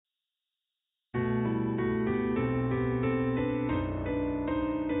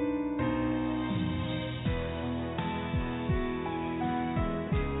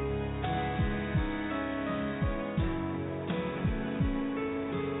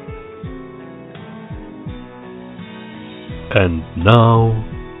And now,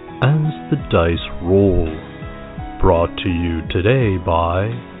 as the dice roll, brought to you today by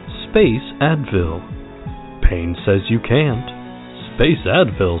Space Advil. Pain says you can't. Space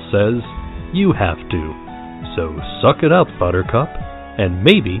Advil says you have to. So suck it up, Buttercup, and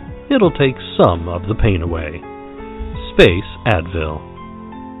maybe it'll take some of the pain away. Space Advil.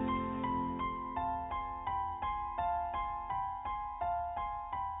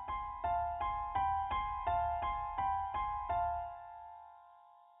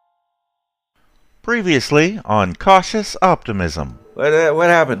 Previously on Cautious Optimism. What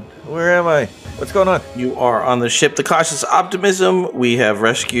happened? Where am I? What's going on? You are on the ship, the Cautious Optimism. We have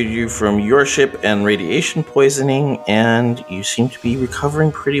rescued you from your ship and radiation poisoning, and you seem to be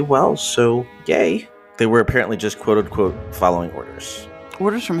recovering pretty well, so yay. They were apparently just quote-unquote following orders.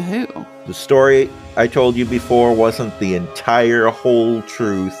 Orders from who? The story I told you before wasn't the entire whole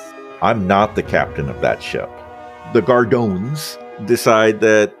truth. I'm not the captain of that ship. The Gardones decide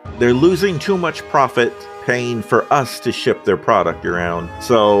that they're losing too much profit paying for us to ship their product around.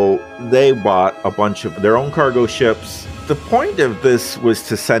 So they bought a bunch of their own cargo ships. The point of this was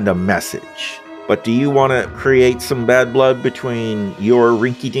to send a message. But do you want to create some bad blood between your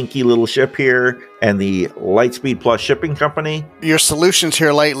rinky-dinky little ship here and the Lightspeed Plus shipping company? Your solutions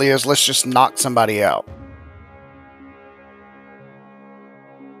here lately is let's just knock somebody out.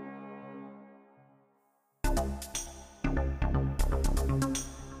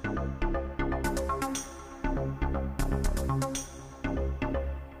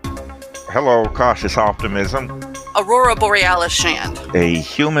 Hello, Cautious Optimism. Aurora Borealis Shand. A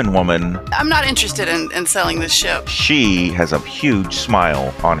human woman. I'm not interested in selling this ship. She has a huge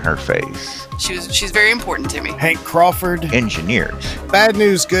smile on her face. She's very important to me. Hank Crawford. Engineers. Bad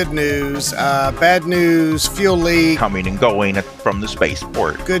news, good news. Bad news, fuel leak. Coming and going from the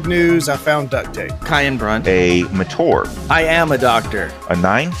spaceport. Good news, I found duct tape. Kyan Brunt. A Mator. I am a doctor. A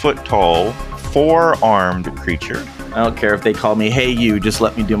 9-foot-tall, 4-armed creature. I don't care if they call me, hey you, just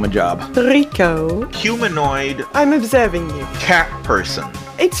let me do my job. Rico, Humanoid. I'm observing you. Cat person.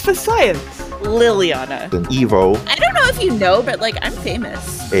 It's for science. Liliana. An Evo. I don't know if you know, but I'm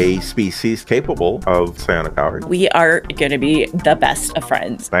famous. A species capable of psionic powers. We are going to be the best of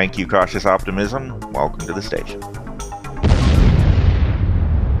friends. Thank you, Cautious Optimism. Welcome to the station.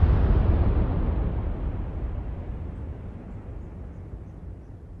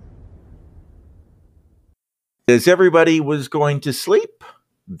 As everybody was going to sleep,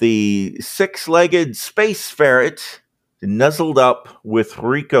 the 6-legged space ferret nuzzled up with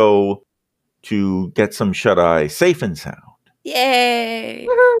Rico to get some shut-eye safe and sound. Yay!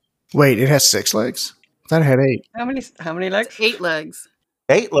 Wait, it has 6 legs? I thought it had 8. How many legs? 8 legs.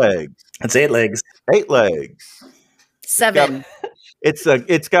 8 legs. That's 8 legs. 8 legs. 7.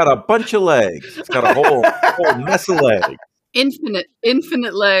 It's got a bunch of legs. It's got a whole mess of legs.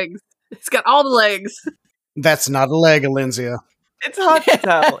 Infinite legs. It's got all the legs. That's not a leg, Alenzia. It's hard to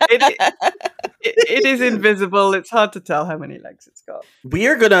tell. It is invisible. It's hard to tell how many legs it's got. We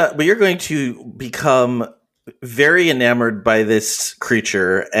are going to become very enamored by this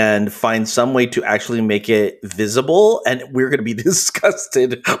creature and find some way to actually make it visible, and we're going to be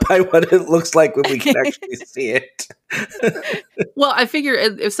disgusted by what it looks like when we can actually see it. Well, I figure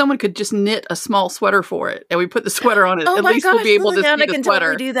if someone could just knit a small sweater for it, and we put the sweater on it, Oh at my least gosh, we'll be able to see Liliana the can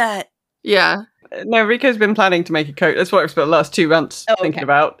sweater. totally do that. Yeah. No, Rico's been planning to make a coat. That's what I've spent the last 2 months Oh, thinking okay.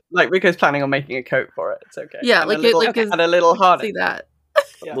 about. Rico's planning on making a coat for it. It's okay. Yeah, and a little harder. See that.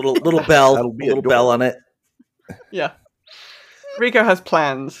 Yeah. Little bell, That'll be little bell on it. Yeah. Rico has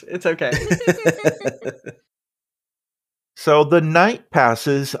plans. It's okay. So the night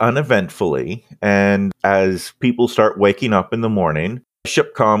passes uneventfully, and as people start waking up in the morning,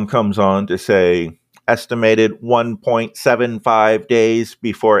 Shipcom comes on to say estimated 1.75 days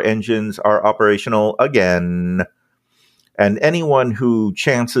before engines are operational again. And anyone who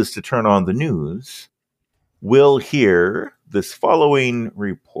chances to turn on the news will hear this following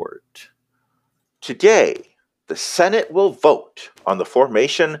report. Today, the Senate will vote on the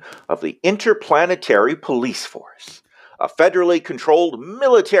formation of the Interplanetary Police Force, a federally controlled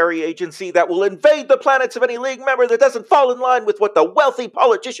military agency that will invade the planets of any League member that doesn't fall in line with what the wealthy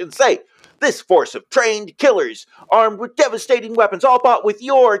politicians say. This force of trained killers, armed with devastating weapons, all bought with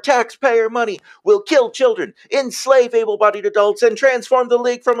your taxpayer money, will kill children, enslave able-bodied adults, and transform the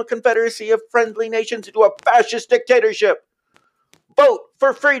League from a confederacy of friendly nations into a fascist dictatorship. Vote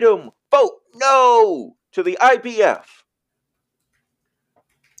for freedom. Vote no to the IPF.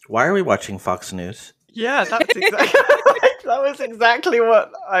 Why are we watching Fox News? Yeah, that was exactly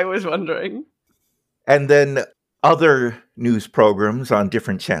what I was wondering. And then other news programs on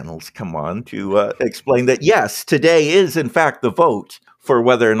different channels come on to explain that, yes, today is, in fact, the vote for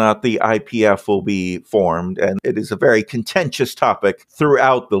whether or not the IPF will be formed. And it is a very contentious topic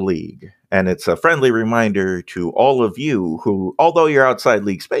throughout the league. And it's a friendly reminder to all of you who, although you're outside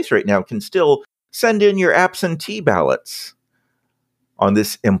league space right now, can still send in your absentee ballots on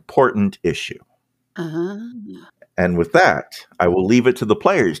this important issue. And with that, I will leave it to the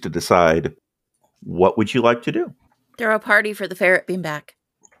players to decide, what would you like to do? Throw a party for the ferret being back.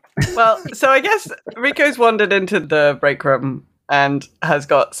 Well, so I guess Rico's wandered into the break room and has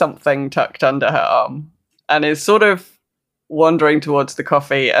got something tucked under her arm and is sort of wandering towards the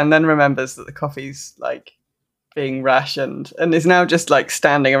coffee, and then remembers that the coffee's like being rationed and is now just like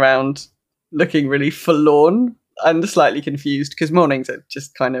standing around looking really forlorn and slightly confused, because mornings are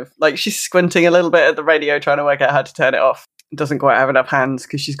just kind of like she's squinting a little bit at the radio trying to work out how to turn it off. Doesn't quite have enough hands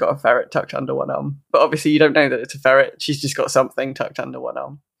because she's got a ferret tucked under one arm. But obviously you don't know that it's a ferret. She's just got something tucked under one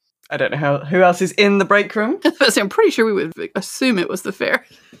arm. I don't know who else is in the break room. I'm pretty sure we would assume it was the ferret.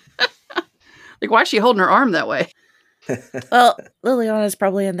 Like, why is she holding her arm that way? Well, Liliana's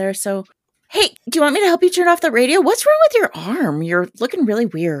probably in there, so... Hey, do you want me to help you turn off the radio? What's wrong with your arm? You're looking really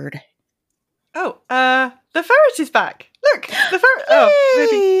weird. Oh, the ferret is back. Look, the ferret.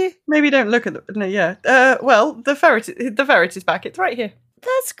 Oh, maybe don't look at the. No, yeah. Well, the ferret is back. It's right here.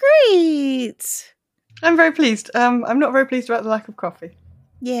 That's great. I'm very pleased. I'm not very pleased about the lack of coffee.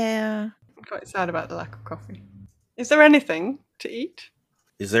 Yeah. I'm quite sad about the lack of coffee. Is there anything to eat?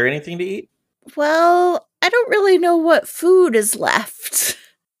 Is there anything to eat? Well, I don't really know what food is left.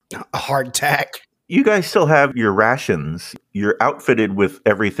 A hardtack. You guys still have your rations. You're outfitted with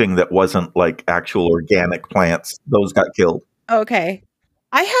everything that wasn't like actual organic plants. Those got killed. Okay.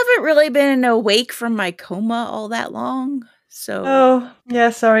 I haven't really been awake from my coma all that long, so... Oh, yeah,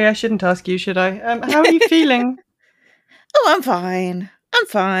 sorry, I shouldn't ask you, should I? How are you feeling? Oh, I'm fine. I'm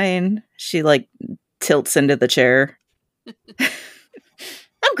fine. She, like, tilts into the chair.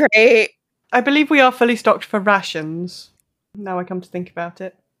 I'm great. I believe we are fully stocked for rations. Now I come to think about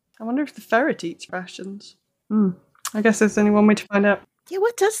it. I wonder if the ferret eats rations. I guess there's only one way to find out. Yeah,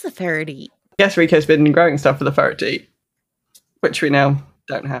 what does the ferret eat? I guess Rico's been growing stuff for the ferret to eat, which we now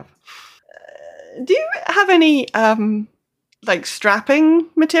don't have. Do you have any, like, strapping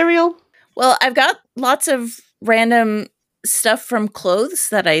material? Well, I've got lots of random stuff from clothes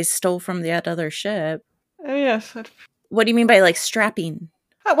that I stole from that other ship. Oh, yes. What do you mean by, like, strapping?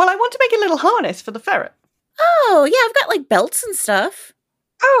 Oh, well, I want to make a little harness for the ferret. Oh, yeah, I've got, like, belts and stuff.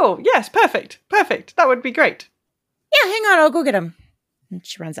 Oh, yes, perfect. Perfect. That would be great. Yeah, hang on, I'll go get him. And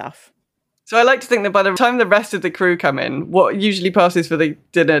she runs off. So I like to think that by the time the rest of the crew come in, what usually passes for the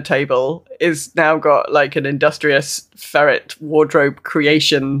dinner table is now got like an industrious ferret wardrobe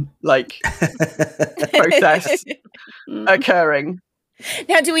creation like process occurring.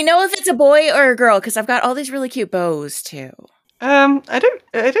 Now, do we know if it's a boy or a girl? Because I've got all these really cute bows too. I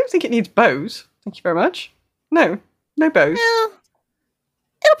don't think it needs bows. Thank you very much. No bows. Well,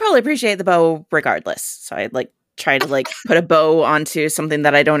 it'll probably appreciate the bow regardless. So I like try to like put a bow onto something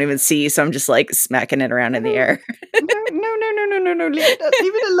that I don't even see. So I'm just like smacking it around in the air. No.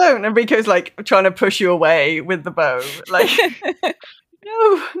 Leave it alone. And Rico's like trying to push you away with the bow. Like,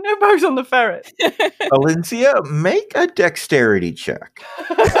 no bows on the ferret. Valencia, make a dexterity check.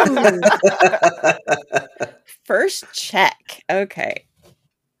 First check. Okay.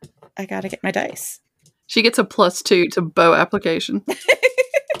 I gotta get my dice. She gets a +2 to bow application.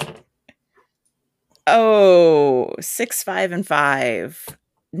 Oh, 6, 5, and 5.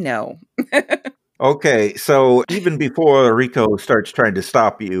 No. Okay, so even before Rico starts trying to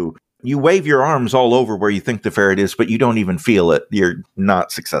stop you, you wave your arms all over where you think the ferret is, but you don't even feel it. You're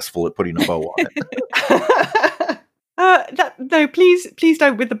not successful at putting a bow on it. No, please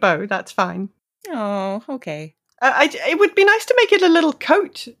don't with the bow. That's fine. Oh, okay. It would be nice to make it a little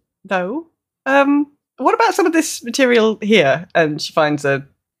coat, though. What about some of this material here? And she finds I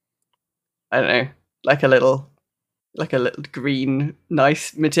don't know, like a little green,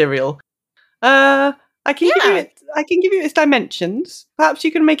 nice material. I can give you its dimensions. Perhaps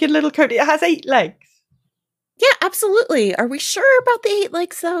you can make it a little coat. It has 8 legs. Yeah, absolutely. Are we sure about the 8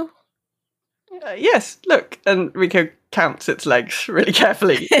 legs, though? Yes. Look, and Rico counts its legs really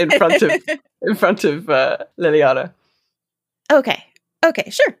carefully in front of Liliana. Okay,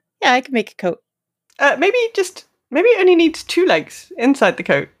 sure. Yeah, I can make a coat. Maybe it only needs 2 legs inside the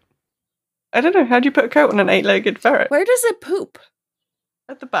coat. I don't know. How do you put a coat on an 8-legged ferret? Where does it poop?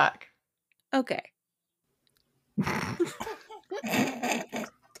 At the back. Okay.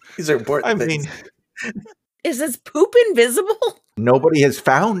 These are important things. Is this poop invisible? Nobody has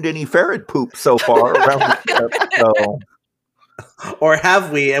found any ferret poop so far around the ship, so Or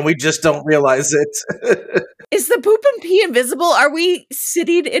have we, and we just don't realize it? Is the poop and pee invisible? Are we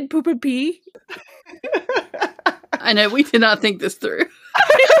sitting in poop and pee? I know, we did not think this through.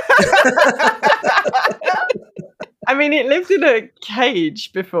 I mean, it lived in a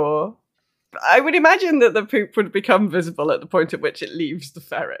cage before. I would imagine that the poop would become visible at the point at which it leaves the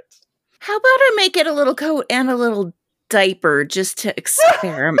ferret. How about I make it a little coat and a little diaper just to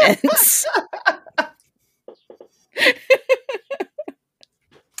experiment?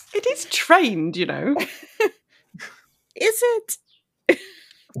 It is trained, you know. Is it?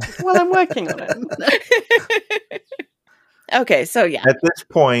 Well, I'm working on it. Okay, so yeah. at this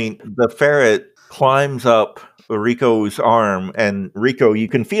point, the ferret climbs up Rico's arm, and Rico, you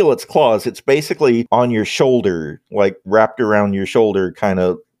can feel its claws. It's basically on your shoulder, like wrapped around your shoulder, kind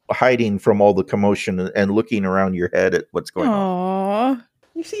of hiding from all the commotion and looking around your head at what's going on. Aww.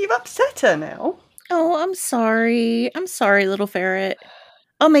 You see, you've upset her now. Oh, I'm sorry. I'm sorry, little ferret.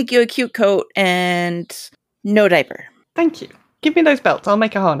 I'll make you a cute coat and no diaper. Thank you. Give me those belts. I'll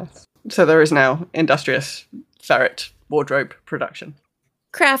make a harness. So there is now industrious ferret wardrobe production.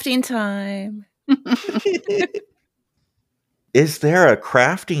 Crafting time. Is there a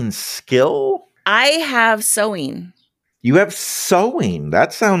crafting skill? I have sewing. You have sewing.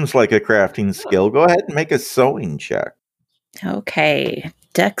 That sounds like a crafting skill. Go ahead and make a sewing check. Okay.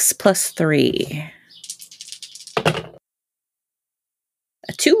 Dex +3.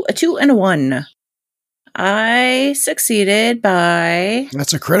 A 2, and a 1. I succeeded by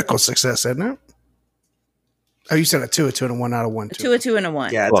That's a critical success, isn't it? Oh, you said a 2, and a 1 out of 1. a 2, and a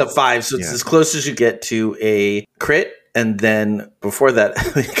 1. Yeah, it's Well, a 5, so it's yeah. as close as you get to a crit. And then before that,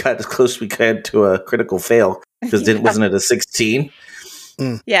 we got as close as we could to a critical fail. Because wasn't it a 16?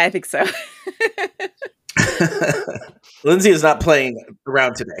 Yeah, I think so. Lindsay is not playing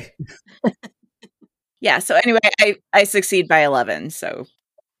around today. Yeah, so anyway, I succeed by 11, so.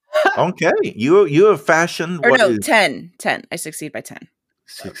 Okay, you have fashioned Or what no, is 10. 10. I succeed by 10.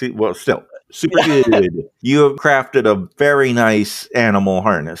 well, still super good. You have crafted a very nice animal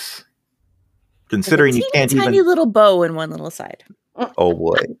harness. Considering you can't tiny even. little bow in one little side. Oh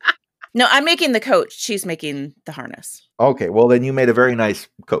boy. No, I'm making the coat. She's making the harness. Okay, well then you made a very nice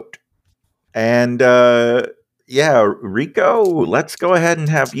coat. And yeah, Rico, let's go ahead and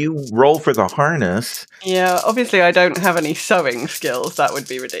have you roll for the harness. Yeah, obviously I don't have any sewing skills. That would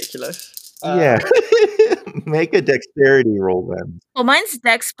be ridiculous. Yeah. Make a dexterity roll then. Well, mine's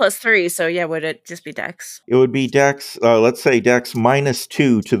Dex +3, so yeah, would it just be Dex? It would be Dex, let's say Dex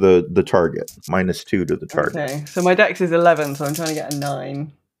 -2 to the target. -2 to the target. Okay, so my dex is 11, so I'm trying to get a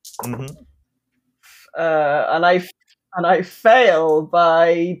 9. Mhm. And I fail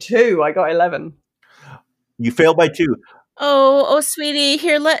by 2. I got 11. You fail by 2. Oh, sweetie,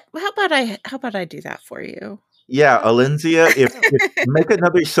 here. How about I do that for you? Yeah, Alinzia, if make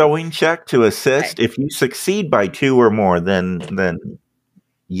another sewing check to assist. Okay. If you succeed by 2 or more, then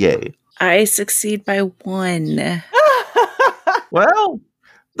yay. I succeed by 1. Well,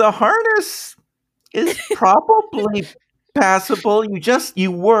 the harness is probably passable.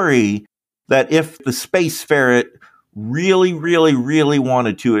 You worry that if the space ferret really, really, really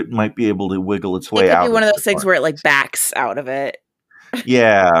wanted to, it might be able to wiggle its It way could out. be one of those things where it like backs out of it.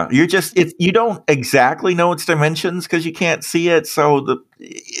 Yeah, you don't exactly know its dimensions because you can't see it. So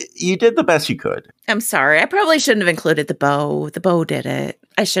you did the best you could. I'm sorry. I probably shouldn't have included the bow. The bow did it.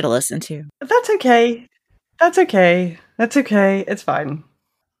 I should have listened to you. That's okay. That's okay. That's okay. It's fine.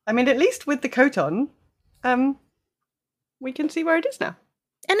 I mean, at least with the coat on, we can see where it is now.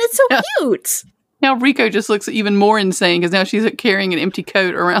 And it's so Yeah. cute. Now Rico just looks even more insane because now she's carrying an empty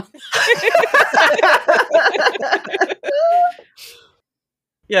coat around.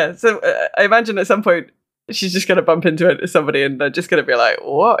 Yeah, so I imagine at some point she's just going to bump into somebody and they're just going to be like,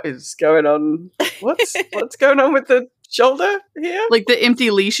 what is going on? What's going on with the shoulder here? Like the empty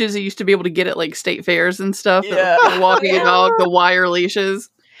leashes you used to be able to get at like state fairs and stuff. Yeah. The walking a dog, the wire leashes.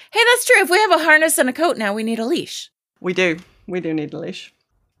 Hey, that's true. If we have a harness and a coat now, we need a leash. We do need a leash.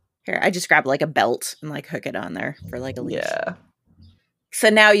 Here, I just grab like a belt and like hook it on there for like a leash. Yeah. So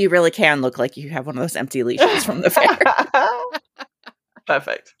now you really can look like you have one of those empty leashes from the fair.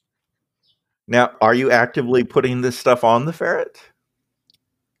 Perfect. Now, are you actively putting this stuff on the ferret?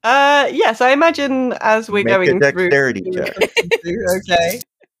 Yes, I imagine as we're Make a going dexterity through. check.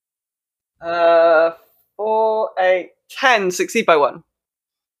 Okay. 4, 8, 10. Succeed by 1.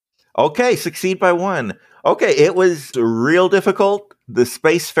 Okay, succeed by 1. Okay, it was real difficult. The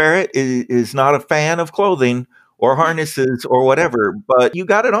space ferret is not a fan of clothing or harnesses or whatever, but you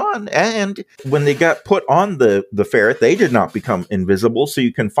got it on. And when they got put on the ferret, they did not become invisible, so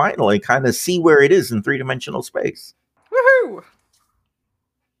you can finally kind of see where it is in three-dimensional space. Woohoo!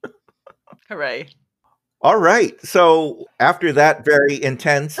 Hooray. All right. So after that very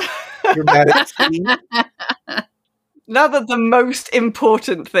intense dramatic scene, Now that the most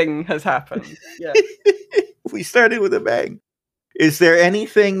important thing has happened. Yeah. we started with a bang. Is there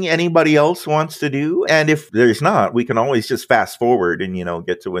anything anybody else wants to do? And if there's not, we can always just fast forward and,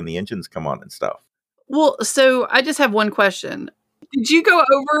 get to when the engines come on and stuff. Well, so I just have one question. Did you go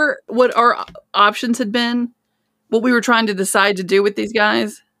over what our options had been? What we were trying to decide to do with these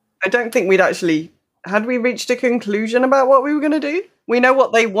guys? I don't think we'd actually... Had we reached a conclusion about what we were going to do? We know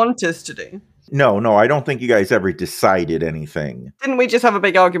what they want us to do. No, I don't think you guys ever decided anything. Didn't we just have a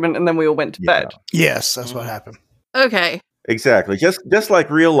big argument and then we all went to bed? Yes, that's what happened. Okay. Exactly. Just like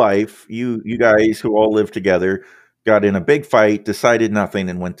real life, you guys who all live together got in a big fight, decided nothing,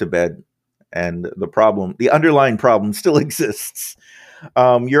 and went to bed. And the underlying problem still exists.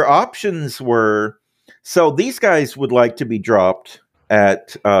 Your options were, so these guys would like to be dropped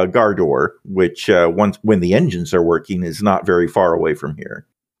at Gardor, which when the engines are working is not very far away from here.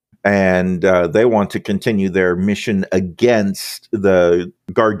 And they want to continue their mission against the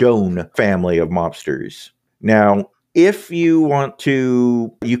Gardone family of mobsters. Now, if you want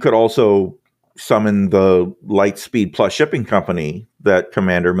to, you could also summon the Lightspeed Plus shipping company that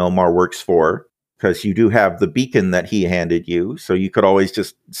Commander Milmar works for, because you do have the beacon that he handed you. So you could always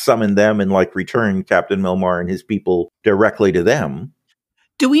just summon them and return Captain Milmar and his people directly to them.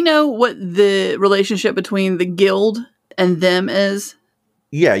 Do we know what the relationship between the guild and them is?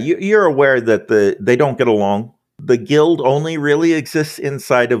 Yeah, you're aware that they don't get along. The guild only really exists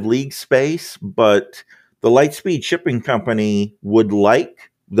inside of League space, but the Lightspeed Shipping Company would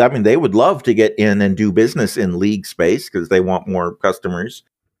they would love to get in and do business in League space because they want more customers.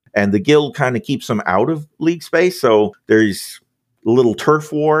 And the guild kind of keeps them out of League space, so there's a little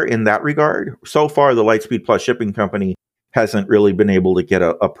turf war in that regard. So far, the Lightspeed Plus Shipping Company hasn't really been able to get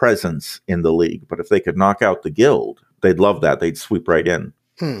a presence in the League. But if they could knock out the guild, they'd love that. They'd sweep right in.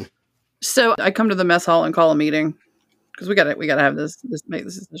 So I come to the mess hall and call a meeting because we gotta have this make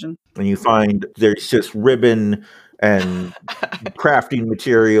this decision. And you find there's just ribbon and crafting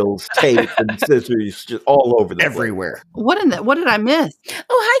materials, tape and scissors just all over the Everywhere. What did I miss?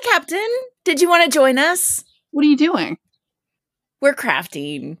 Oh, hi, Captain. Did you want to join us? What are you doing? We're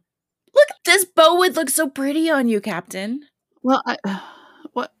crafting. Look, this bow would look so pretty on you, Captain. Well,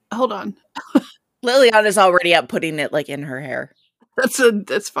 what? Hold on. Liliana's already up putting it in her hair.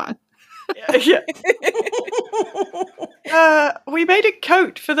 That's fine. Yeah. We made a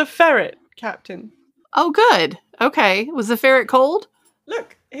coat for the ferret, Captain. Oh, good. Okay. Was the ferret cold?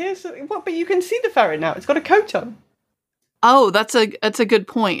 Look, here's what. But you can see the ferret now. It's got a coat on. Oh, that's a good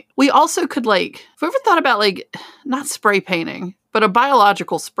point. We also could have you ever thought about not spray painting, but a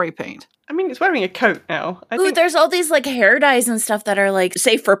biological spray paint? I mean, it's wearing a coat now. There's all these hair dyes and stuff that are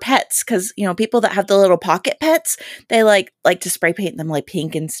safe for pets because people that have the little pocket pets, they like to spray paint them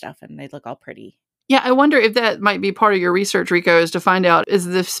pink and stuff, and they look all pretty. Yeah, I wonder if that might be part of your research, Rico, is to find out, is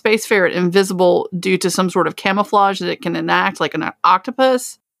the space ferret invisible due to some sort of camouflage that it can enact like an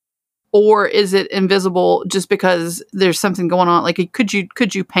octopus? Or is it invisible just because there's something going on? Could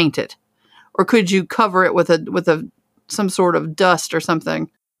you paint it? Or could you cover it with some sort of dust or something?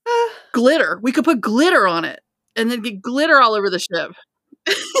 Glitter. We could put glitter on it and then get glitter all over the ship.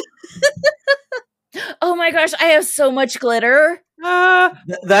 Oh my gosh, I have so much glitter.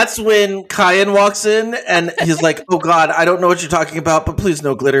 That's when Kyan walks in and he's like, "Oh God, I don't know what you're talking about, but please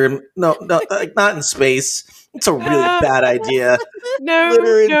no glitter. No, not in space. It's a really bad idea." No,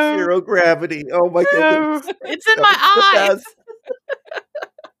 Glitter in zero gravity. Oh my goodness. It's in my eyes.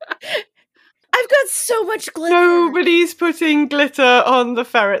 I've got so much glitter. Nobody's putting glitter on the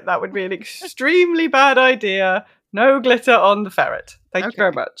ferret. That would be an extremely bad idea. No glitter on the ferret. Thank you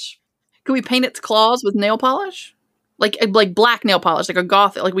very much. Can we paint its claws with nail polish? Like black nail polish, like a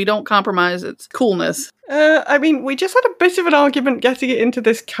gothic. We don't compromise its coolness. I mean, we just had a bit of an argument getting it into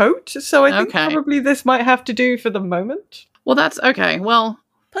this coat, so I think probably this might have to do for the moment. Well, that's okay. Well,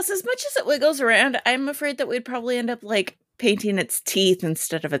 plus, as much as it wiggles around, I'm afraid that we'd probably end up painting its teeth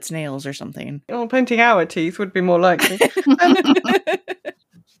instead of its nails or something. Well, painting our teeth would be more likely.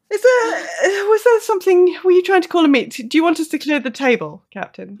 Was there something? Were you trying to call a meet? Do you want us to clear the table,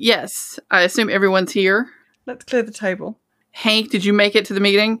 Captain? Yes. I assume everyone's here. Let's clear the table. Hank, did you make it to the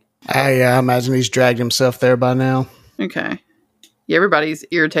meeting? I imagine he's dragged himself there by now. Okay. Yeah, everybody's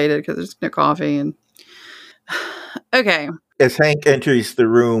irritated because there's no coffee and. Okay. As Hank enters the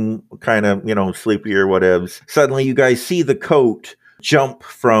room, kind of, sleepy or whatevs, suddenly you guys see the coat jump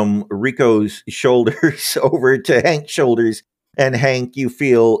from Rico's shoulders over to Hank's shoulders. And Hank, you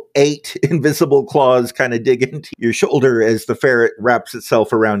feel 8 invisible claws kind of dig into your shoulder as the ferret wraps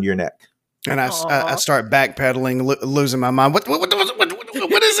itself around your neck. And I start backpedaling, losing my mind. What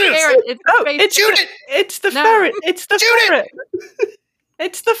is this? Ferret, It's the ferret. It's the ferret.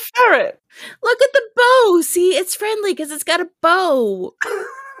 It's the ferret. Look at the bow. See, it's friendly because it's got a bow.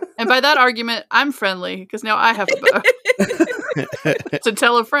 And by that argument, I'm friendly because now I have a bow to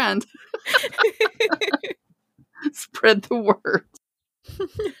tell a friend. Spread the word.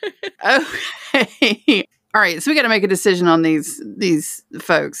 Okay. All right. So we got to make a decision on these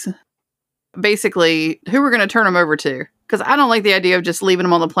folks. Basically, who we're going to turn them over to. Because I don't like the idea of just leaving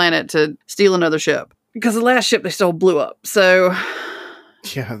them on the planet to steal another ship. Because the last ship they stole blew up. So...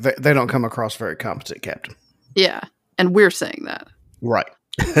 yeah, they don't come across very competent, Captain. Yeah. And we're saying that. Right.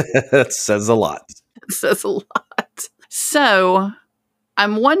 That says a lot. It says a lot. So,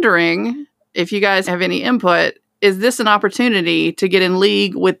 I'm wondering if you guys have any input. Is this an opportunity to get in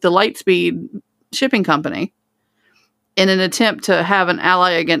league with the Lightspeed shipping company in an attempt to have an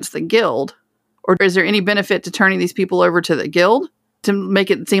ally against the guild? Or is there any benefit to turning these people over to the guild to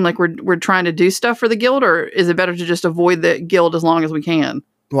make it seem like we're trying to do stuff for the guild? Or is it better to just avoid the guild as long as we can?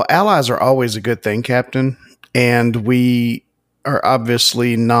 Well, allies are always a good thing, Captain. And we are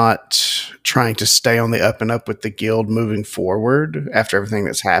obviously not trying to stay on the up and up with the guild moving forward after everything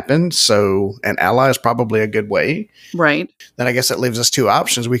that's happened. So an ally is probably a good way. Right. Then I guess that leaves us 2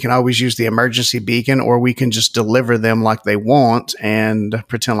 options. We can always use the emergency beacon, or we can just deliver them like they want and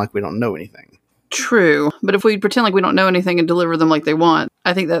pretend like we don't know anything. True. But if we pretend like we don't know anything and deliver them like they want,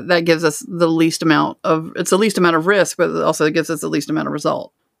 I think that gives us the least amount of risk, but it also gives us the least amount of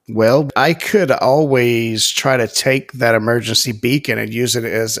result. Well, I could always try to take that emergency beacon and use it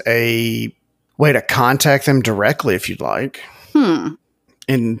as a way to contact them directly if you'd like.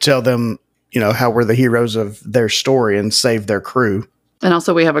 And tell them, how we're the heroes of their story and save their crew. And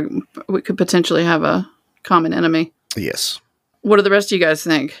also we could potentially have a common enemy. Yes. What do the rest of you guys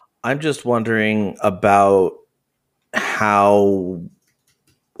think? I'm just wondering about how,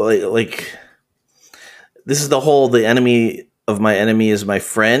 like, this is the enemy of my enemy is my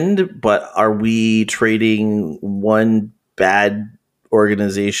friend, but are we trading one bad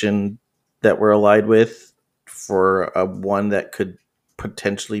organization that we're allied with for one that could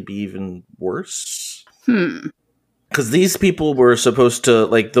potentially be even worse? Because these people were supposed to,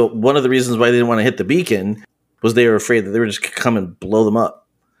 one of the reasons why they didn't want to hit the beacon was they were afraid that they were just going to come and blow them up.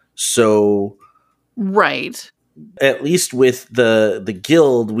 So, right. At least with the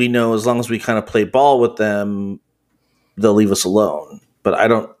guild, we know as long as we kind of play ball with them, they'll leave us alone. But I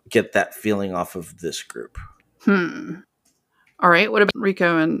don't get that feeling off of this group. All right. What about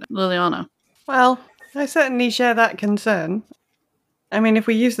Rico and Liliana? Well, I certainly share that concern. I mean, if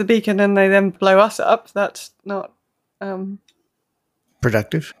we use the beacon and they then blow us up, that's not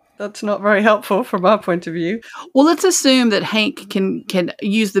productive. That's not very helpful from our point of view. Well, let's assume that Hank can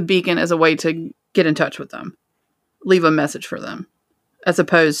use the beacon as a way to get in touch with them, leave a message for them, as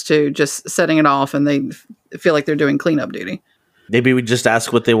opposed to just setting it off and they feel like they're doing cleanup duty. Maybe we just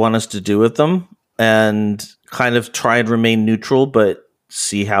ask what they want us to do with them and kind of try and remain neutral, but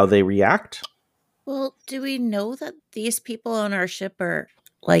see how they react. Well, do we know that these people on our ship are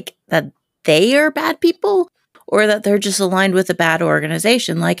that they are bad people? Or that they're just aligned with a bad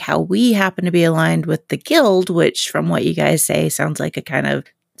organization, like how we happen to be aligned with the guild, which from what you guys say sounds like a kind of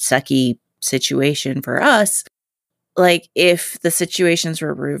sucky situation for us. Like if the situations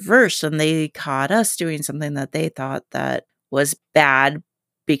were reversed and they caught us doing something that they thought that was bad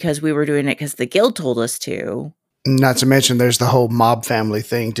because we were doing it because the guild told us to. Not to mention there's the whole mob family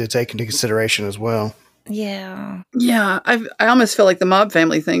thing to take into consideration as well. Yeah. Yeah, I almost feel like the mob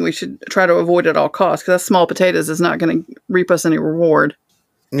family thing we should try to avoid at all costs because that small potatoes is not going to reap us any reward.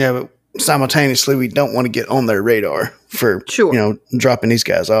 Yeah, but simultaneously we don't want to get on their radar for dropping these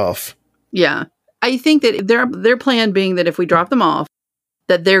guys off. Yeah. I think that their plan being that if we drop them off,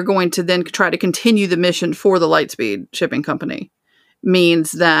 that they're going to then try to continue the mission for the Lightspeed shipping company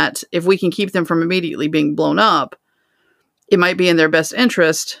means that if we can keep them from immediately being blown up, it might be in their best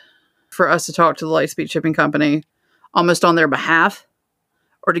interest for us to talk to the Lightspeed shipping company almost on their behalf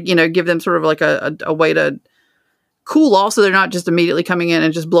or to, give them sort of like a way to cool off so they're not just immediately coming in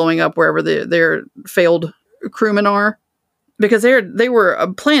and just blowing up wherever their failed crewmen are. Because they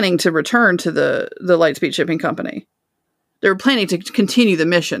were planning to return to the Lightspeed shipping company. They were planning to continue the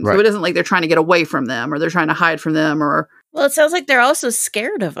mission. Right. So it isn't like they're trying to get away from them or they're trying to hide from them or Well, it sounds like they're also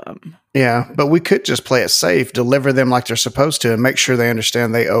scared of them. Yeah, but we could just play it safe, deliver them like they're supposed to, and make sure they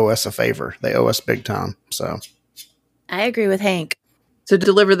understand they owe us a favor. They owe us big time. So I agree with Hank. To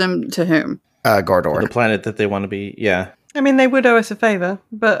deliver them to whom? Gardor. The planet that they want to be, yeah. I mean, they would owe us a favor,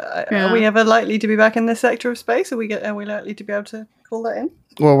 but Yeah. are we ever likely to be back in this sector of space? Are we likely to be able to call that in?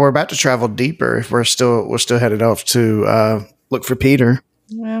 Well, we're about to travel deeper. If we're still headed off to look for Peter.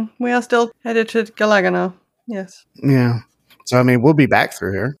 Yeah, we are still headed to Galaganar. Yes. Yeah. So I mean, we'll be back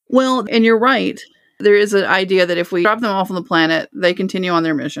through here. Well, and you're right. There is an idea that if we drop them off on the planet, they continue on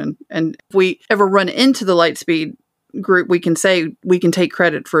their mission. And if we ever run into the Lightspeed group, we can say we can take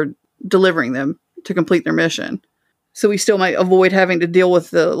credit for delivering them to complete their mission. So we still might avoid having to deal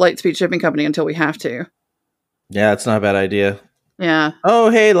with the Lightspeed shipping company until we have to. Yeah, it's not a bad idea. Yeah. Oh,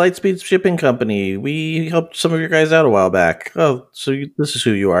 hey, Lightspeed Shipping Company. We helped some of your guys out a while back. Oh, so this is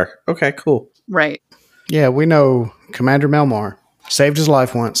who you are. Okay, cool. Right. Yeah, we know Commander Melmar. Saved his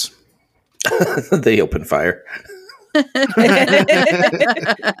life once. They open fire.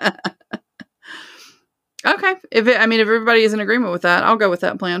 Okay. If everybody is in agreement with that, I'll go with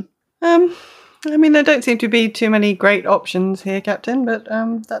that plan. I mean, there don't seem to be too many great options here, Captain, but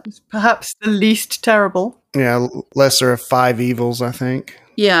that's perhaps the least terrible. Yeah, lesser of 5 evils, I think.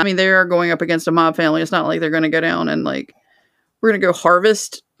 Yeah, I mean, they are going up against a mob family. It's not like they're going to go down and, like, we're going to go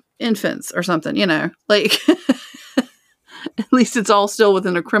harvest infants or something, you know? Like, at least it's all still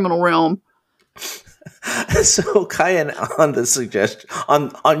within a criminal realm. So, Kyan, on the suggestion,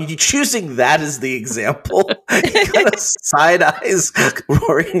 on you choosing that as the example, he kind of side eyes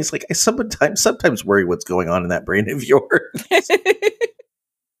Rory. He's like, I sometimes worry what's going on in that brain of yours.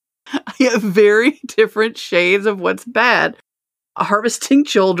 Yeah, very different shades of what's bad. Harvesting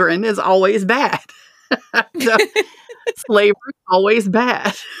children is always bad. So, slavery is always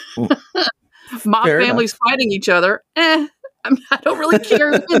bad. Mob Fair families fighting each other, I don't really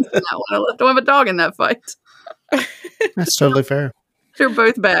care who wins in that one. I don't have a dog in that fight. That's totally fair. They're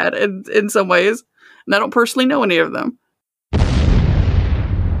both bad in some ways, and I don't personally know any of them.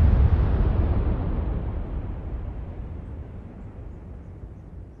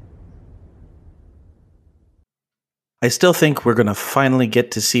 I still think we're going to finally get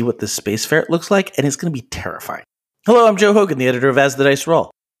to see what the space ferret looks like, and it's going to be terrifying. Hello, I'm Joe Hogan, the editor of As the Dice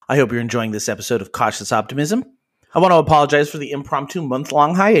Roll. I hope you're enjoying this episode of Cautious Optimism. I want to apologize for the impromptu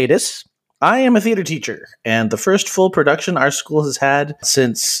month-long hiatus. I am a theater teacher, and the first full production our school has had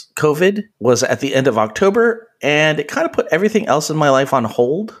since COVID was at the end of October, and it kind of put everything else in my life on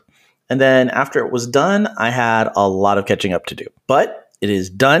hold. And then after it was done, I had a lot of catching up to do. But it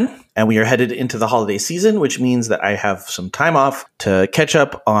is done, and we are headed into the holiday season, which means that I have some time off to catch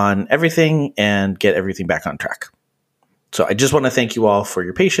up on everything and get everything back on track. So I just want to thank you all for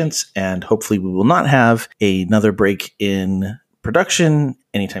your patience, and hopefully we will not have another break in production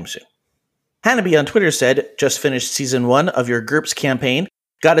anytime soon. Hanabi on Twitter said, just finished season 1 of your GURPS campaign.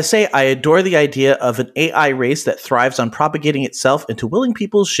 Gotta say, I adore the idea of an AI race that thrives on propagating itself into willing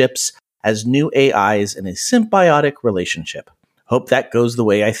people's ships as new AIs in a symbiotic relationship. Hope that goes the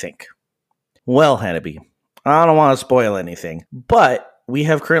way I think. Well, Hanabi, I don't want to spoil anything, but we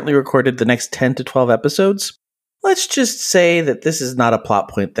have currently recorded the next 10 to 12 episodes. Let's just say that this is not a plot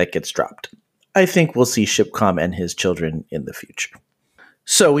point that gets dropped. I think we'll see Shipcom and his children in the future.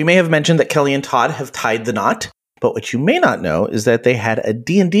 So we may have mentioned that Kelly and Todd have tied the knot, but what you may not know is that they had a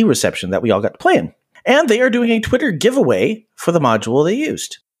D&D reception that we all got to play in. And they are doing a Twitter giveaway for the module they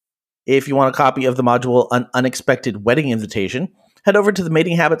used. If you want a copy of the module An Unexpected Wedding Invitation, head over to the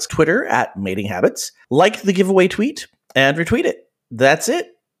Mating Habits Twitter at Mating Habits, like the giveaway tweet, and retweet it. That's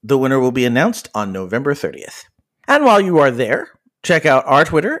it. The winner will be announced on November 30th. And while you are there, check out our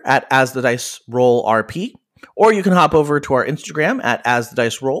Twitter at As the Dice Roll RP, or you can hop over to our Instagram at As the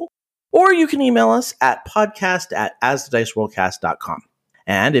Dice Roll, or you can email us at podcast@asthedicerollcast.com.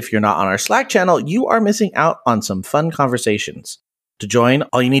 And if you're not on our Slack channel, you are missing out on some fun conversations. To join,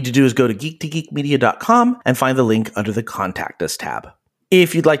 all you need to do is go to geek2geekmedia.com and find the link under the Contact Us tab.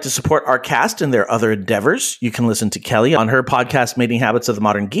 If you'd like to support our cast and their other endeavors, you can listen to Kelly on her podcast, Mating Habits of the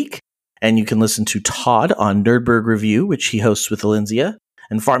Modern Geek, and you can listen to Todd on Nerdberg Review, which he hosts with Alinzia,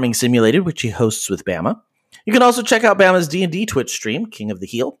 and Farming Simulated, which he hosts with Bama. You can also check out Bama's D&D Twitch stream, King of the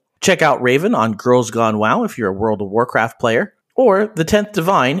Heel. Check out Raven on Girls Gone WoW if you're a World of Warcraft player, or The 10th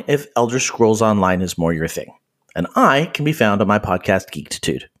Divine if Elder Scrolls Online is more your thing. And I can be found on my podcast,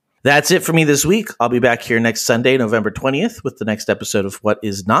 Geektitude. That's it for me this week. I'll be back here next Sunday, November 20th, with the next episode of What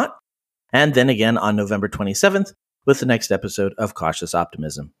Is Not, and then again on November 27th with the next episode of Cautious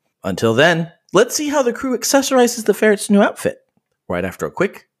Optimism. Until then, let's see how the crew accessorizes the ferret's new outfit, right after a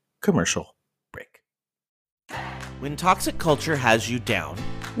quick commercial break. When toxic culture has you down.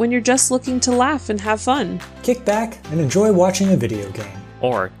 When you're just looking to laugh and have fun. Kick back and enjoy watching a video game.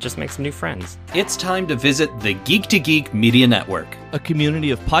 Or just make some new friends. It's time to visit the Geek to Geek Media Network, a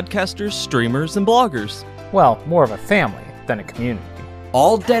community of podcasters, streamers, and bloggers. Well, more of a family than a community.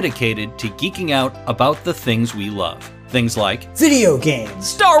 All dedicated to geeking out about the things we love. Things like video games,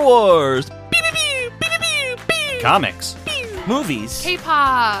 Star Wars, comics, movies,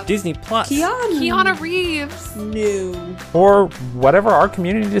 K-pop, Disney Plus, Keanu Reeves, No. Or whatever our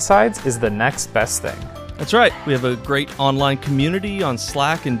community decides is the next best thing. That's right. We have a great online community on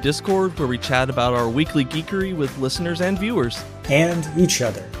Slack and Discord where we chat about our weekly geekery with listeners and viewers. and each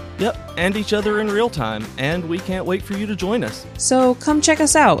other. Yep, and each other in real time, and we can't wait for you to join us. So come check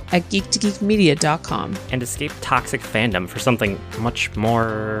us out at geektogeekmedia.com. and escape toxic fandom for something much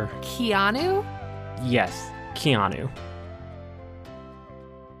more... Keanu? Yes, Keanu.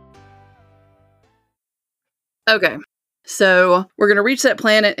 Okay. So we're going to reach that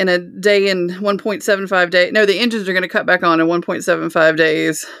planet in a day and 1.75 days. No, the engines are going to cut back on in 1.75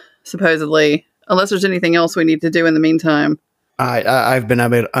 days, supposedly. Unless there's anything else we need to do in the meantime. I've been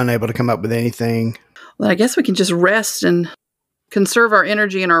unable to come up with anything. Well, I guess we can just rest and conserve our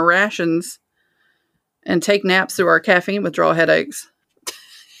energy and our rations and take naps through our caffeine withdrawal headaches.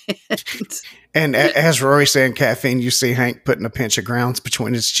 And as Rory saying caffeine, you see Hank putting a pinch of grounds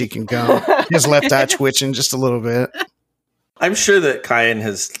between his cheek and gum. His left eye twitching just a little bit. I'm sure that Kyan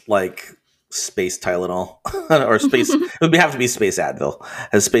has like space Tylenol or space. It would have to be space Advil.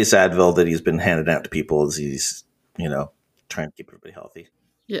 Has space Advil that he's been handing out to people as he's, trying to keep everybody healthy.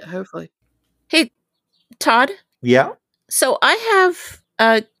 Yeah, hopefully. Hey, Todd. Yeah. So I have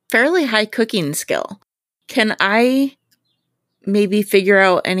a fairly high cooking skill. Can I maybe figure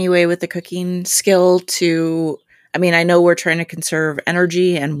out any way with the cooking skill to, I know we're trying to conserve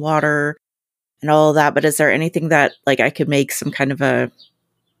energy and water and all of that, but is there anything that like I could make some kind of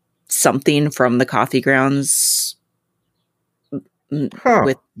something from the coffee grounds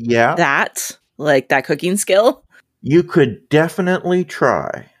with that, like that cooking skill? You could definitely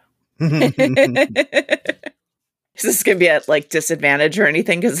try. Is this going to be at like disadvantage or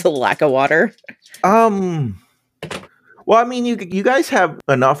anything because of the lack of water? Well, you guys have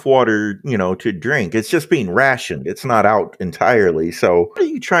enough water, to drink. It's just being rationed. It's not out entirely. So what are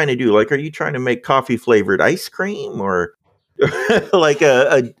you trying to do? Like, are you trying to make coffee flavored ice cream or like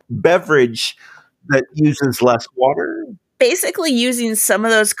a beverage that uses less water? Basically using some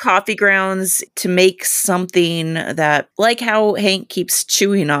of those coffee grounds to make something that, like how Hank keeps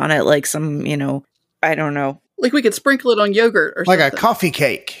chewing on it, like some, I don't know. Like we could sprinkle it on yogurt or like something. a coffee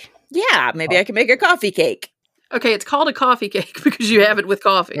cake. Yeah, maybe I can make a coffee cake. Okay, it's called a coffee cake because you have it with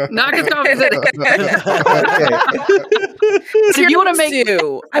coffee. Not because coffee's in it. So you want to make...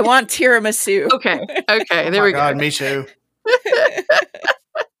 I want tiramisu. Okay, there we go. God, me too.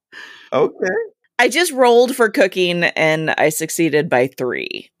 Okay. I just rolled for cooking and I succeeded by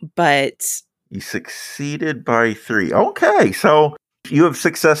 3, but... You succeeded by 3. Okay, so you have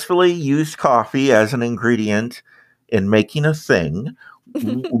successfully used coffee as an ingredient in making a thing.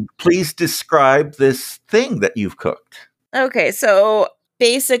 Please describe this thing that you've cooked. Okay, so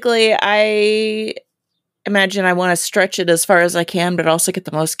basically I imagine I want to stretch it as far as I can, but also get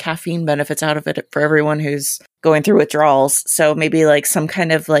the most caffeine benefits out of it for everyone who's going through withdrawals. So maybe like some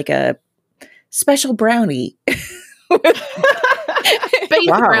kind of like a special brownie. Space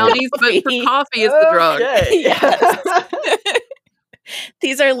brownies, but for coffee is the drug. Okay. Yes.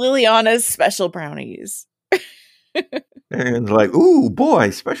 These are Liliana's special brownies. And like, ooh, boy,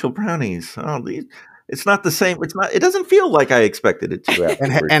 special brownies. Oh, it's not the same. It doesn't feel like I expected it to.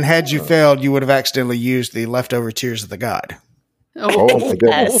 And had you failed, you would have accidentally used the leftover Tears of the God. Oh my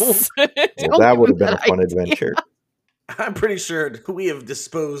goodness. Well, that would have been a fun adventure. I'm pretty sure we have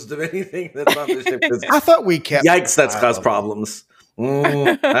disposed of anything that's on the ship. I thought we kept. Yikes, that's caused problems.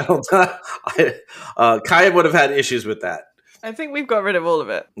 I don't. Kaya would have had issues with that. I think we've got rid of all of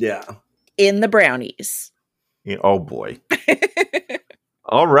it. Yeah. In the brownies. Yeah, oh boy.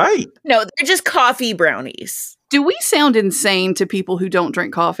 All right. No, they're just coffee brownies. Do we sound insane to people who don't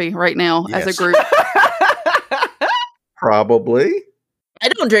drink coffee right now as a group? Probably. I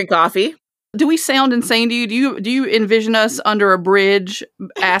don't drink coffee. Do we sound insane to you? Do you envision us under a bridge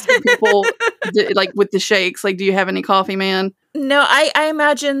asking people like with the shakes? Like, do you have any coffee, man? No, I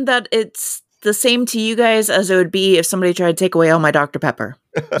imagine that it's the same to you guys as it would be if somebody tried to take away all my Dr. Pepper.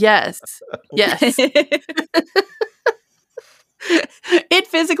 Yes. It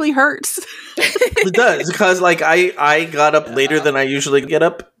physically hurts. It does, because like I got up later than I usually get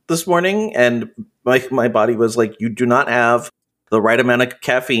up this morning, and my body was like, you do not have the right amount of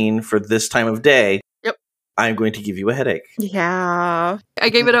caffeine for this time of day. Yep. I'm going to give you a headache. Yeah. I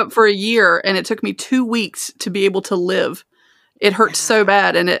gave it up for a year, and it took me 2 weeks to be able to live. It hurt so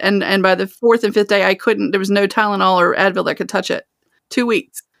bad, and by the 4th and 5th day, I couldn't. There was no Tylenol or Advil that could touch it. 2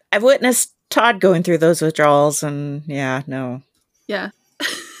 weeks. I've witnessed Todd going through those withdrawals, and yeah, no. Yeah.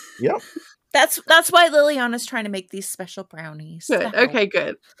 Yep. That's why Liliana's trying to make these special brownies. Good. Okay,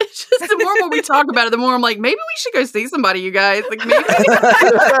 good. It's just the more we talk about it, the more I'm like, maybe we should go see somebody, you guys. Like, maybe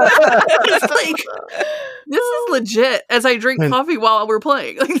it's like this is legit. As I drink coffee while we're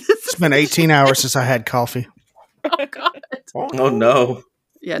playing, like it's been 18 hours since I had coffee. Oh God. Oh no.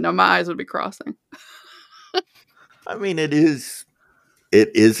 Yeah, no, my eyes would be crossing. I mean, it is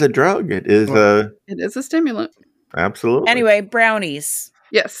a drug. It is a stimulant. Absolutely. Anyway, brownies.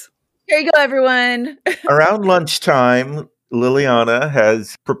 Yes. Here you go, everyone. Around lunchtime, Liliana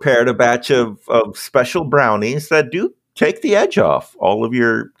has prepared a batch of special brownies that do take the edge off all of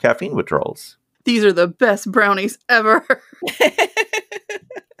your caffeine withdrawals. These are the best brownies ever.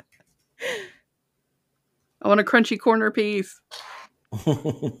 I want a crunchy corner piece.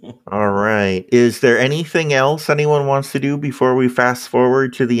 All right. Is there anything else anyone wants to do before we fast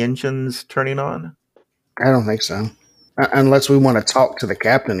forward to the engines turning on? I don't think so. Unless we want to talk to the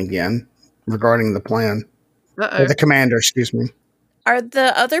captain again regarding the plan. Or the commander, excuse me. Are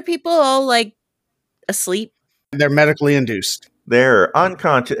the other people all like asleep? They're medically induced. They're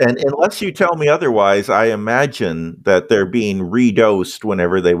unconscious. And unless you tell me otherwise, I imagine that they're being redosed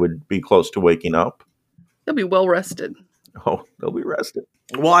whenever they would be close to waking up. They'll be well rested. Oh, they'll be rested.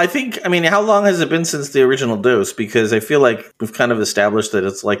 Well, I mean, how long has it been since the original dose? Because I feel like we've kind of established that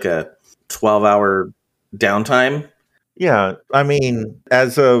it's like a 12-hour downtime. Yeah, I mean,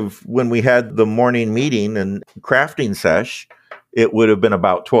 as of when we had the morning meeting and crafting sesh, it would have been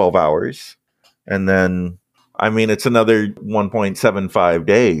about 12 hours. And then, I mean, it's another 1.75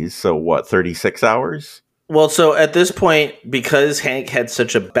 days. So what, 36 hours? Well, so at this point, because Hank had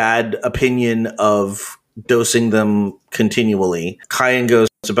such a bad opinion of dosing them continually, Kyan goes,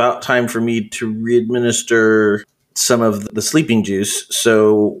 it's about time for me to re-administer some of the sleeping juice.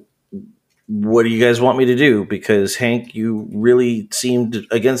 So what do you guys want me to do? Because Hank, you really seemed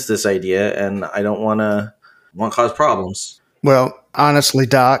against this idea, and I don't want to cause problems. Well, honestly,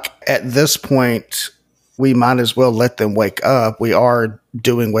 Doc, at this point, we might as well let them wake up. We are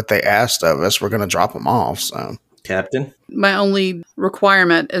doing what they asked of us. We're going to drop them off. So, Captain? My only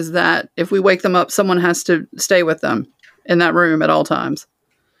requirement is that if we wake them up, someone has to stay with them in that room at all times.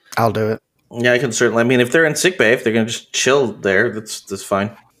 I'll do it. Yeah, I can certainly. I mean, if they're in sickbay, if they're going to just chill there, that's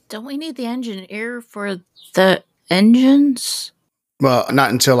fine. Don't we need the engineer for the engines? Well,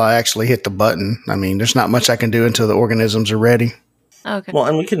 not until I actually hit the button. I mean, there's not much I can do until the organisms are ready. Okay. Well,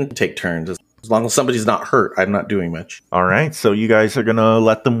 and we can take turns. As long as somebody's not hurt, I'm not doing much. All right, so you guys are going to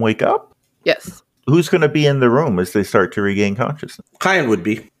let them wake up? Yes. Who's going to be in the room as they start to regain consciousness? Kyan would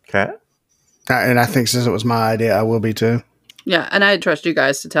be. Kat? And I think since it was my idea, I will be too. Yeah, and I trust you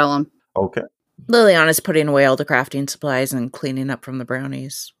guys to tell them. Okay. Liliana's putting away all the crafting supplies and cleaning up from the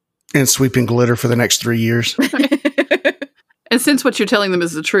brownies. And sweeping glitter for the next 3 years. And since what you're telling them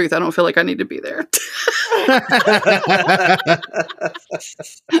is the truth, I don't feel like I need to be there.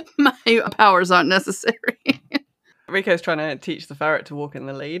 My powers aren't necessary. Rico's trying to teach the ferret to walk in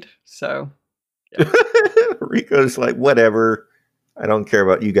the lead, so... Yeah. Rico's like, whatever. I don't care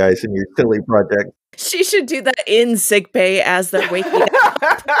about you guys and your silly project. She should do that in sickbay as they're waking up.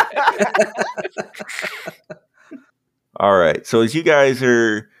 All right. So as you guys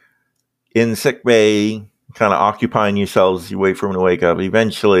are in sickbay, kind of occupying yourselves, you wait for him to wake up.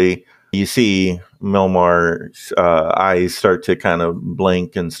 Eventually, you see Milmar's eyes start to kind of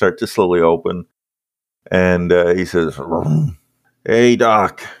blink and start to slowly open. And he says, "Hey,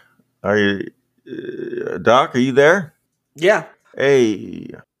 Doc. Are you... Doc, are you there? Yeah. Hey.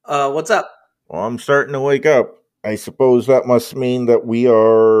 What's up? Well, I'm starting to wake up. I suppose that must mean that we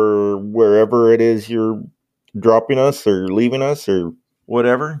are wherever it is you're dropping us or leaving us or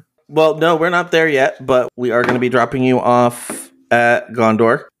whatever. Well, no, we're not there yet, but we are going to be dropping you off at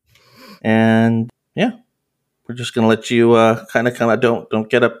Gondor. And yeah, we're just going to let you kind of don't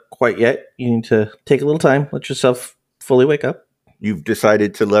get up quite yet. You need to take a little time, let yourself fully wake up. You've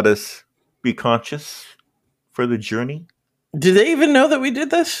decided to let us be conscious for the journey? Did they even know that we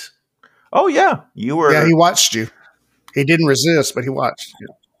did this? Oh, yeah. You were. Yeah, he watched you. He didn't resist, but he watched.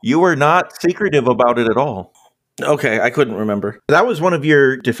 You were not secretive about it at all. Okay, I couldn't remember. That was one of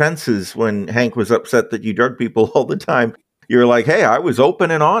your defenses when Hank was upset that you drug people all the time. You were like, hey, I was open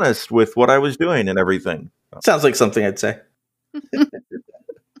and honest with what I was doing and everything. Sounds like something I'd say.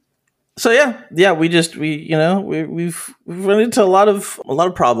 So yeah, we've run into a lot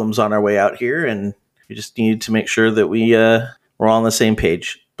of problems on our way out here, and We just need to make sure that we're all on the same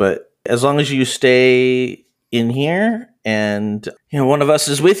page. But as long as you stay in here and one of us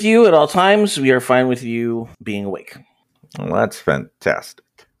is with you at all times, we are fine with you being awake. Well, that's fantastic.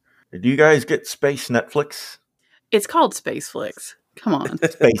 Do you guys get Space Netflix? It's called Space Flicks. Come on.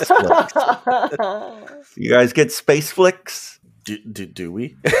 Space Flicks. You guys get Space Flicks? Do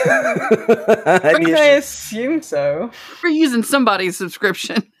we? I assume so. We're using somebody's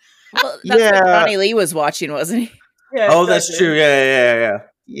subscription. Well, that's what Johnny Lee was watching, wasn't he? Yeah, oh, that's true. Yeah.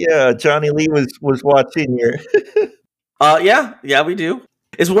 Yeah, Johnny Lee was watching your... Yeah, we do.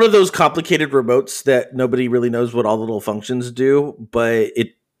 It's one of those complicated remotes that nobody really knows what all the little functions do, but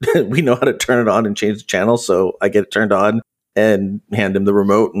we know how to turn it on and change the channel, so I get it turned on and hand him the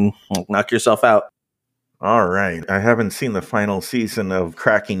remote and knock yourself out. All right. I haven't seen the final season of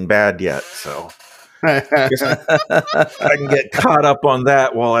Cracking Bad yet, so I can get caught up on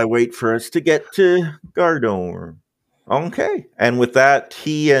that while I wait for us to get to Gardor. Okay. And with that,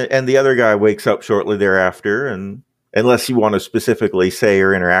 he and the other guy wakes up shortly thereafter, and unless you want to specifically say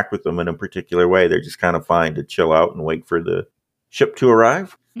or interact with them in a particular way, they're just kind of fine to chill out and wait for the ship to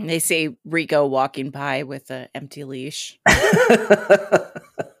arrive. And they see Rico walking by with an empty leash.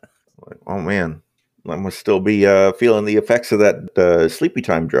 Oh, man. I must still be feeling the effects of that sleepy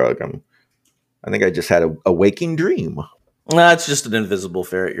time drug. I think I just had a waking dream. Nah, it's just an invisible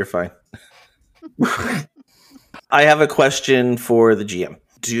ferret. You're fine. I have a question for the GM.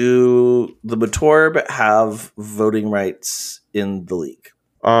 Do the Matorb have voting rights in the league?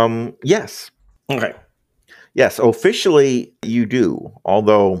 Yes. Okay. Yes, officially you do.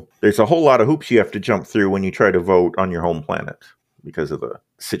 Although there's a whole lot of hoops you have to jump through when you try to vote on your home planet because of the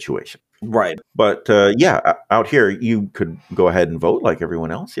situation. Right. But out here you could go ahead and vote like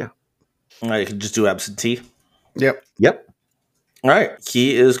everyone else. Yeah. I could just do absentee. Yep. All right.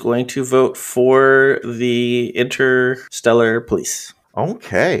 He is going to vote for the Interstellar Police.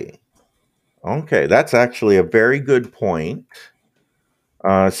 Okay, that's actually a very good point.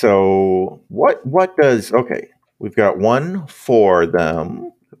 So what does... Okay, we've got one for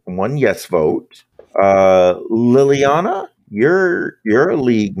them, one yes vote. Liliana, you're a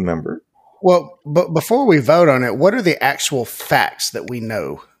league member. Well, but before we vote on it, what are the actual facts that we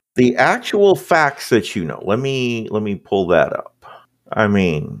know? The actual facts that you know. Let me pull that up. I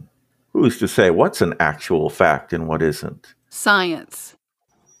mean, who's to say what's an actual fact and what isn't? Science.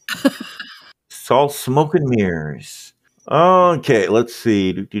 It's all smoke and mirrors. Okay, let's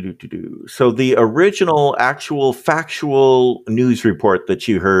see. So the original actual factual news report that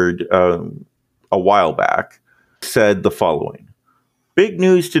you heard a while back said the following. Big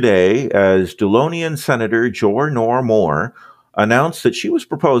news today as Dulonian Senator Jor Nor Moore announced that she was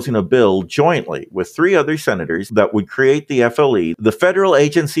proposing a bill jointly with 3 other senators that would create the FLE, the Federal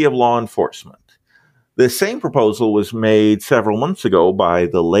Agency of Law Enforcement. This same proposal was made several months ago by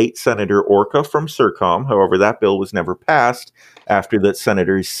the late Senator Orca from CERCOM. However, that bill was never passed after that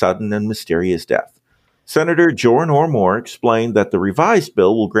senator's sudden and mysterious death. Senator Jor Nor Moore explained that the revised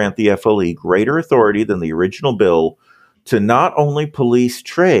bill will grant the FLE greater authority than the original bill to not only police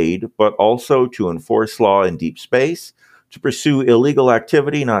trade, but also to enforce law in deep space, to pursue illegal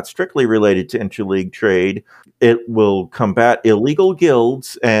activity not strictly related to interleague trade. It will combat illegal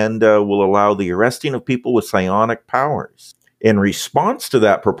guilds and will allow the arresting of people with psionic powers. In response to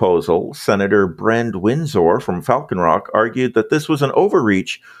that proposal, Senator Brend Windsor from Falcon Rock argued that this was an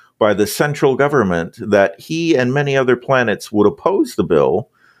overreach by the central government, that he and many other planets would oppose the bill.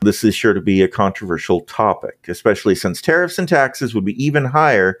 This is sure to be a controversial topic, especially since tariffs and taxes would be even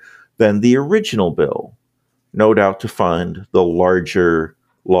higher than the original bill. No doubt to fund the larger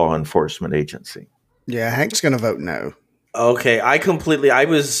law enforcement agency. Yeah, Hank's going to vote no. Okay, I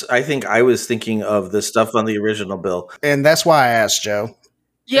think I was thinking of the stuff on the original bill. And that's why I asked, Joe.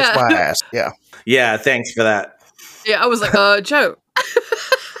 Yeah. That's why I asked, yeah. Yeah, thanks for that. Yeah, I was like, Joe.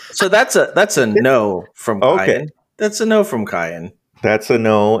 So that's a no from Kyan. Okay. That's a no from Kyan. That's a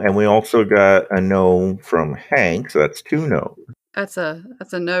no, and we also got a no from Hank, so that's 2 no's. That's a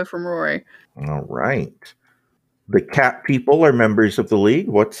no from Rory. All right. The cat people are members of the league.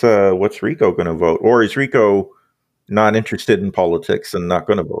 What's Rico going to vote? Or is Rico not interested in politics and not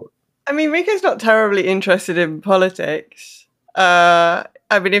going to vote? I mean, Rico's not terribly interested in politics. I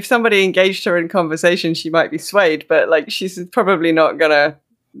mean, if somebody engaged her in conversation, she might be swayed, but like, she's probably not going to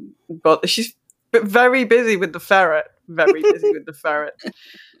bother. She's very busy with the ferret. Very busy with the ferret.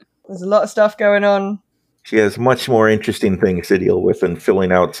 There's a lot of stuff going on. She has much more interesting things to deal with than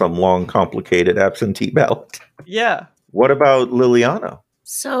filling out some long, complicated absentee ballot. Yeah. What about Liliana?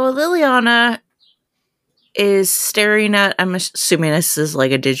 So Liliana is staring at, I'm assuming this is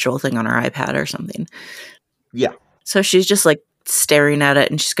like a digital thing on her iPad or something. Yeah. So she's just like staring at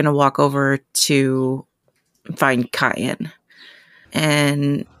it, and she's going to walk over to find Kyan.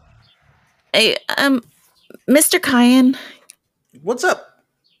 And, hey, Mr. Kyan. What's up?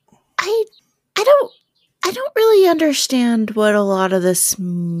 I don't really understand what a lot of this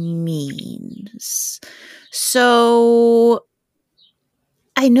means. So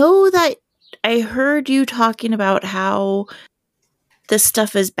I know that I heard you talking about how this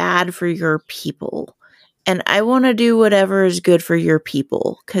stuff is bad for your people. And I want to do whatever is good for your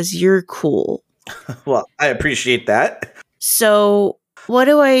people because you're cool. Well, I appreciate that. So what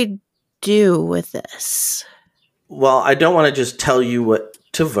do I do with this? Well, I don't want to just tell you what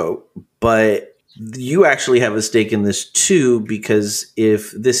to vote, but you actually have a stake in this too, because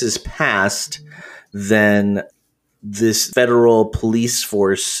if this is passed, then this federal police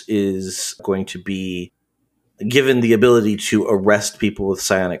force is going to be given the ability to arrest people with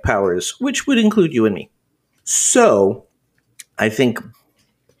psionic powers, which would include you and me. So I think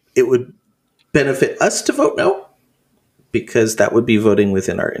it would benefit us to vote no, because that would be voting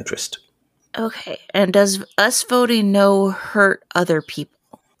within our interest. Okay. And does us voting no hurt other people?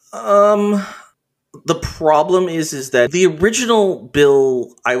 The problem is that the original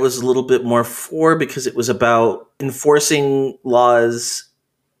bill I was a little bit more for, because it was about enforcing laws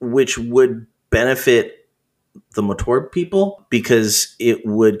which would benefit the Matorb people, because it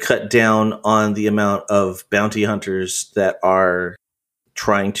would cut down on the amount of bounty hunters that are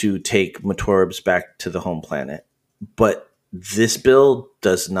trying to take Matorbs back to the home planet. But this bill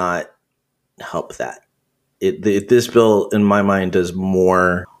does not help that. This bill, in my mind, does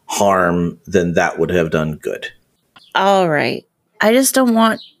more harm than that would have done good. All right. I just don't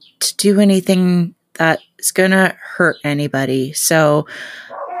want to do anything that's going to hurt anybody. So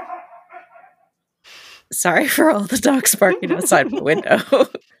sorry for all the dogs barking outside my window.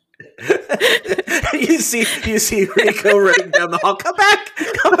 you see Rico running down the hall. Come back,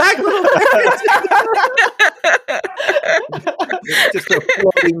 little man. Just a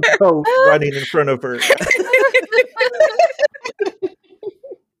floating coat running in front of her.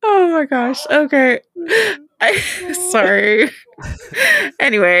 Oh my gosh. Okay. Sorry.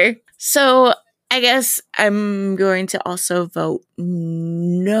 Anyway, so I guess I'm going to also vote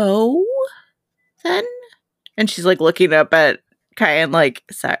no then. And she's like looking up at Kyan like,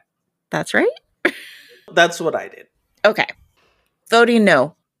 that's right? That's what I did. Okay. Voting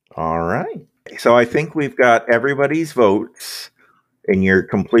no. All right. So I think we've got everybody's votes in your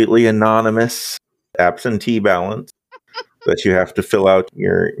completely anonymous absentee balance that you have to fill out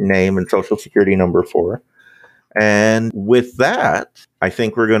your name and social security number for. And with that, I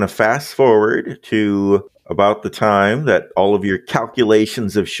think we're going to fast forward to about the time that all of your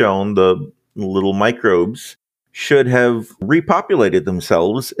calculations have shown the little microbes should have repopulated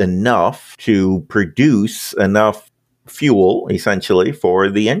themselves enough to produce enough fuel, essentially, for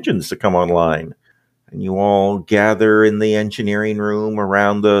the engines to come online. And you all gather in the engineering room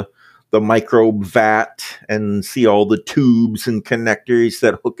around the microbe vat and see all the tubes and connectors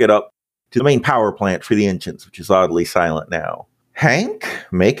that hook it up to the main power plant for the engines, which is oddly silent now. Hank,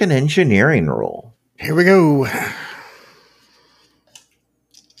 make an engineering roll. Here we go.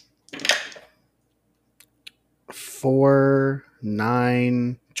 4,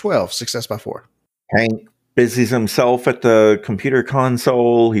 9, 12. Success by 4. Hank busies himself at the computer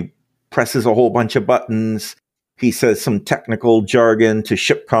console. He presses a whole bunch of buttons. He says some technical jargon to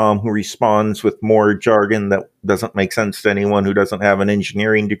Shipcom, who responds with more jargon that doesn't make sense to anyone who doesn't have an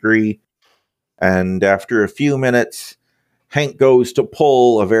engineering degree. And after a few minutes, Hank goes to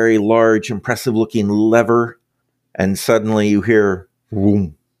pull a very large, impressive-looking lever, and suddenly you hear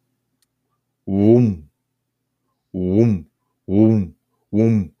whoom, whoom, whoom, whoom,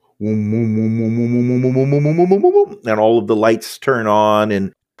 whoom, and all of the lights turn on,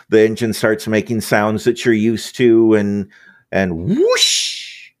 and the engine starts making sounds that you're used to, and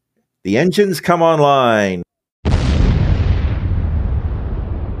whoosh, the engines come online.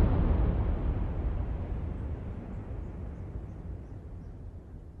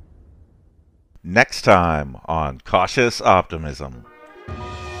 Next time on Cautious Optimism.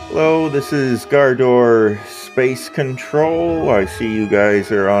 Hello, this is Gardor Space Control. I see you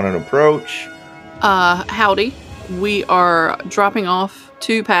guys are on an approach. Howdy. We are dropping off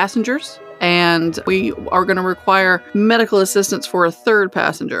 2 passengers, and we are going to require medical assistance for a 3rd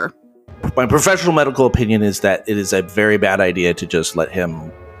passenger. My professional medical opinion is that it is a very bad idea to just let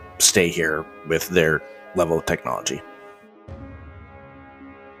him stay here with their level of technology.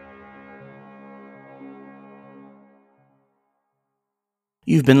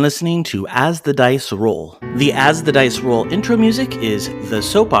 You've been listening to As the Dice Roll. The As the Dice Roll intro music is The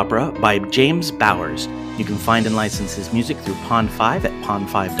Soap Opera by James Bowers. You can find and license his music through Pond5 at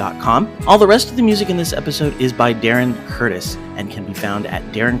pond5.com. All the rest of the music in this episode is by Darren Curtis and can be found at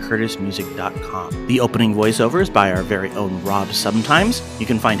darrencurtismusic.com. The opening voiceover is by our very own Rob Sometimes. You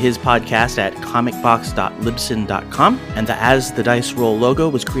can find his podcast at comicbox.libsyn.com. And the As the Dice Roll logo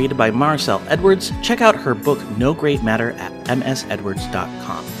was created by Marcel Edwards. Check out her book No Great Matter at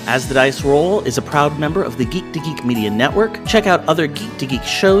msedwards.com. As the Dice Roll is a proud member of the Geek to Geek Media Network. Check out other Geek to Geek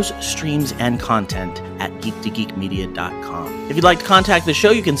shows, streams, and content at geektogeekmedia.com. If you'd like to contact the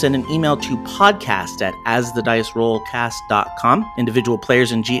show, you can send an email to podcast@asthedicerollcast.com. Individual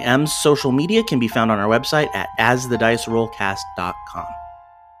players and GMs' social media can be found on our website at asthedicerollcast.com.